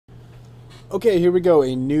Okay, here we go.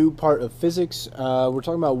 A new part of physics. We're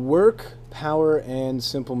talking about work, power, and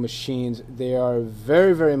simple machines. They are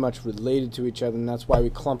very, very much related to each other, and that's why we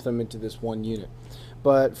clump them into this one unit.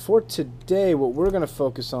 But for today, what we're going to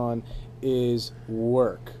focus on is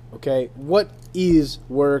work. Okay, what is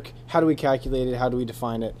work? How do we calculate it? How do we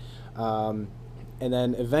define it? And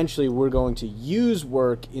then eventually, we're going to use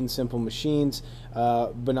work in simple machines,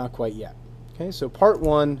 but not quite yet. Okay, so part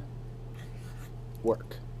one,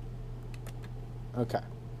 work. Okay,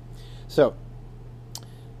 so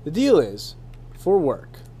the deal is, for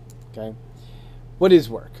work, okay, what is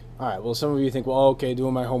work? All right, well, some of you think, well, okay,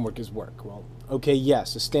 doing my homework is work. Well, okay,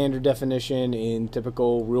 yes, a standard definition in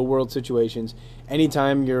typical real-world situations.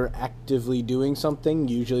 Anytime you're actively doing something,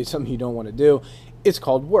 usually something you don't want to do, it's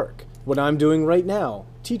called work. What I'm doing right now,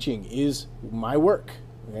 teaching, is my work.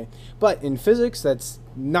 Okay? But in physics, that's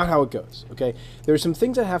not how it goes. Okay, there are some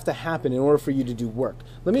things that have to happen in order for you to do work.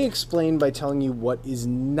 Let me explain by telling you what is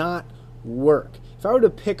not work. If I were to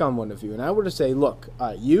pick on one of you and I were to say, look,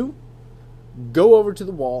 you go over to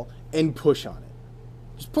the wall and push on it.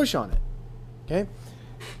 Just push on it. Okay?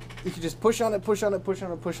 You could just push on it, push on it, push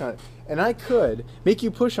on it, push on it. And I could make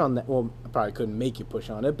you push on that. Well, I probably couldn't make you push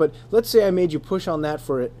on it, but let's say I made you push on that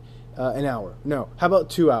for an hour. No. How about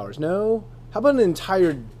 2 hours? No. How about an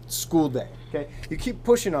entire school day? Okay, you keep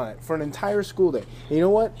pushing on it for an entire school day. And you know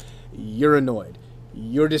what? You're annoyed.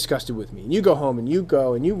 You're disgusted with me. And you go home and you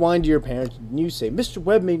whine to your parents and you say, Mr.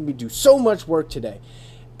 Webb made me do so much work today.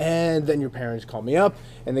 And then your parents call me up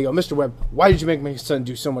and they go, Mr. Webb, why did you make my son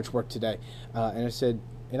do so much work today? And I said,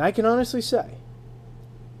 and I can honestly say,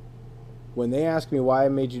 when they ask me why I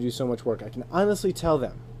made you do so much work, I can honestly tell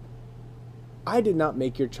them, I did not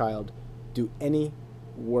make your child do any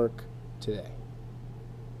work today.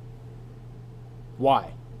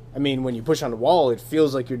 Why? I mean, when you push on a wall, it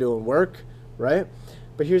feels like you're doing work, right?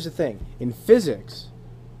 But here's the thing. In physics,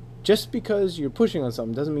 just because you're pushing on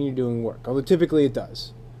something doesn't mean you're doing work, although typically it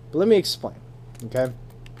does. But let me explain, okay?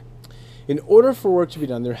 In order for work to be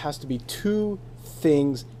done, there has to be two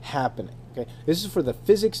things happening, okay? This is for the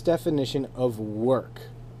physics definition of work,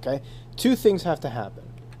 okay? Two things have to happen.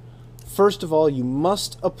 First of all, you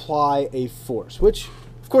must apply a force, which,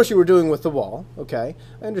 of course, you were doing with the wall, okay?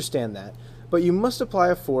 I understand that. But you must apply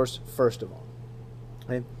a force first of all.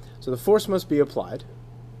 Okay? So the force must be applied.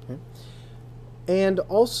 Okay? And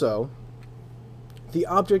also, the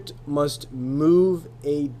object must move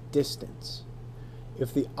a distance.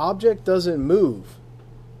 If the object doesn't move,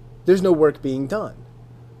 there's no work being done.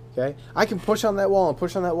 Okay? I can push on that wall and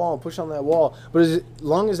push on that wall and push on that wall, but as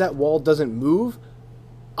long as that wall doesn't move,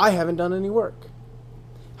 I haven't done any work.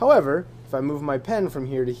 However, if I move my pen from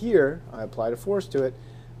here to here, I applied a force to it,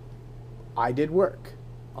 I did work.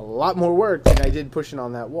 A lot more work than I did pushing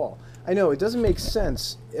on that wall. I know, it doesn't make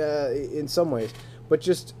sense in some ways, but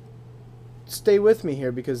just stay with me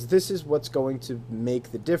here because this is what's going to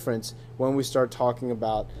make the difference when we start talking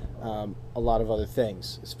about a lot of other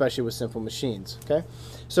things, especially with simple machines, okay?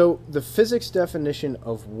 So the physics definition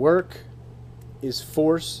of work is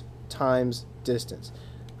force times distance.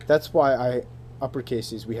 That's why I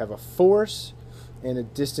uppercase these. We have a force and a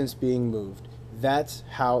distance being moved. That's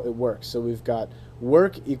how it works. So we've got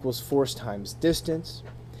work equals force times distance.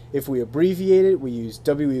 If we abbreviate it, we use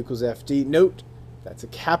W equals FD. Note, that's a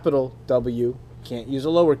capital W. Can't use a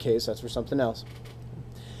lowercase. That's for something else.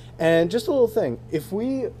 And just a little thing. If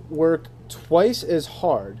we work twice as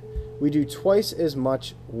hard, we do twice as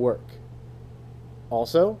much work.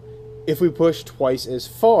 Also, if we push twice as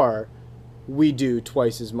far, we do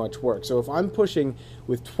twice as much work. So if I'm pushing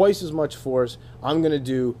with twice as much force, I'm going to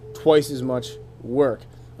do twice as much work.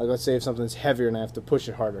 Like let's say if something's heavier and I have to push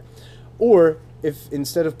it harder. Or if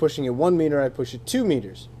instead of pushing it 1 meter, I push it 2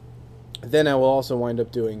 meters, then I will also wind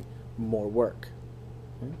up doing more work.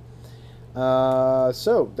 Okay?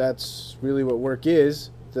 So that's really what work is.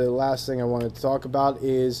 The last thing I wanted to talk about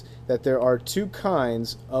is that there are two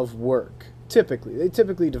kinds of work. They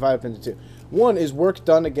typically divide up into two. One is work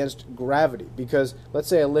done against gravity, because let's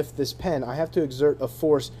say I lift this pen, I have to exert a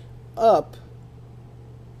force up,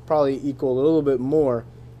 probably equal a little bit more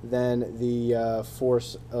than the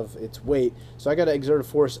force of its weight. So I got to exert a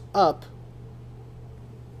force up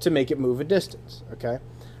to make it move a distance, okay?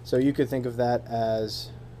 So you could think of that as,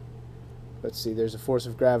 let's see, there's a force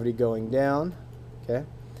of gravity going down, okay?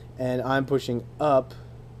 And I'm pushing up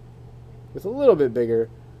with a little bit bigger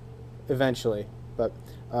eventually, but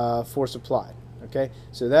force applied, okay?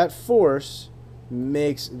 So that force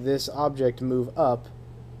makes this object move up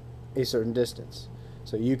a certain distance.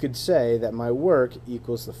 So you could say that my work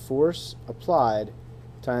equals the force applied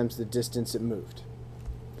times the distance it moved.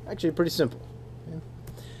 Actually, pretty simple. Okay?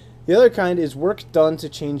 The other kind is work done to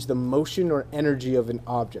change the motion or energy of an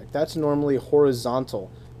object. That's normally horizontal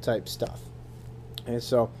type stuff. And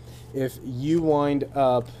so if you wind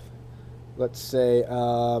up, let's say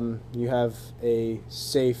you have a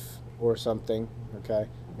safe or something, okay?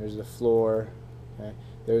 There's the floor, okay?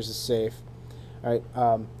 There's a safe. All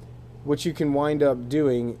right, what you can wind up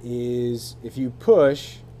doing is if you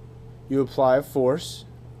push, you apply a force,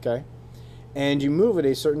 okay? And you move at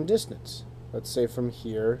a certain distance. Let's say from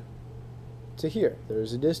here to here.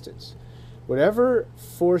 There's a distance. Whatever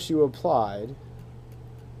force you applied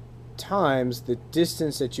times the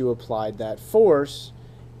distance that you applied that force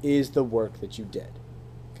is the work that you did.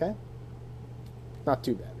 Okay? Not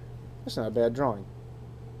too bad. That's not a bad drawing.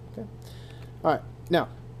 Okay? All right. Now,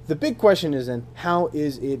 the big question is then, how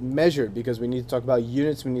is it measured? Because we need to talk about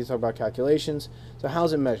units, we need to talk about calculations. So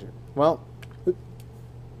how's it measured? Well,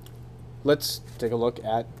 let's take a look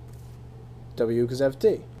at W equals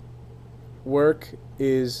FT. Work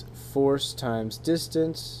is force times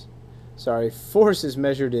distance. Sorry, force is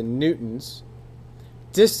measured in newtons.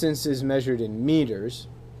 Distance is measured in meters.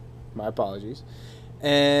 My apologies.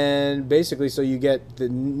 And basically, so you get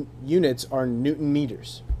the units are Newton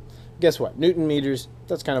meters. Guess what? Newton meters,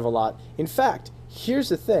 that's kind of a lot. In fact, here's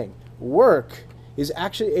the thing. Work is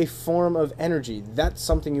actually a form of energy. That's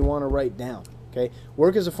something you want to write down. Okay?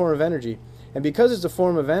 Work is a form of energy. And because it's a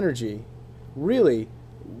form of energy, really,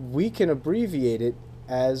 we can abbreviate it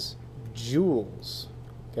as joules.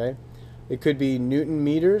 Okay? It could be Newton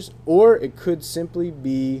meters, or it could simply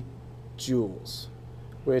be joules,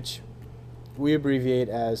 which we abbreviate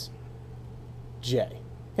as J.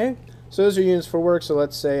 Okay? So those are units for work. So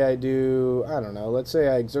let's say I do, I don't know, let's say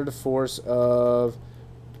I exert a force of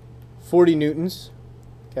 40 newtons,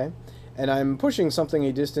 okay? And I'm pushing something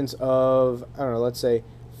a distance of, I don't know, let's say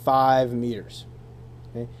 5 meters.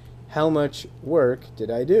 Okay? How much work did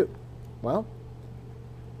I do? Well,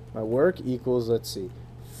 my work equals, let's see,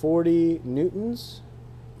 40 newtons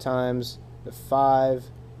times the 5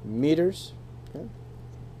 meters. Okay?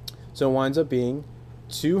 So it winds up being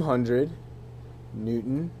 200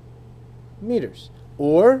 Newton meters,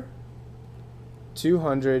 or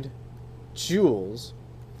 200 joules,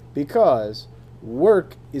 because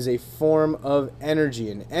work is a form of energy,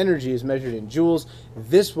 and energy is measured in joules.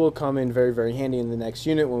 This will come in very, very handy in the next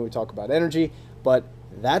unit when we talk about energy, but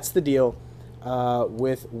that's the deal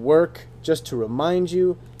with work. Just to remind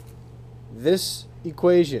you, this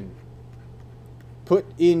equation, put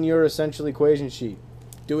in your essential equation sheet.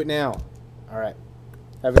 Do it now. All right.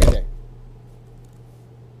 Have a good day.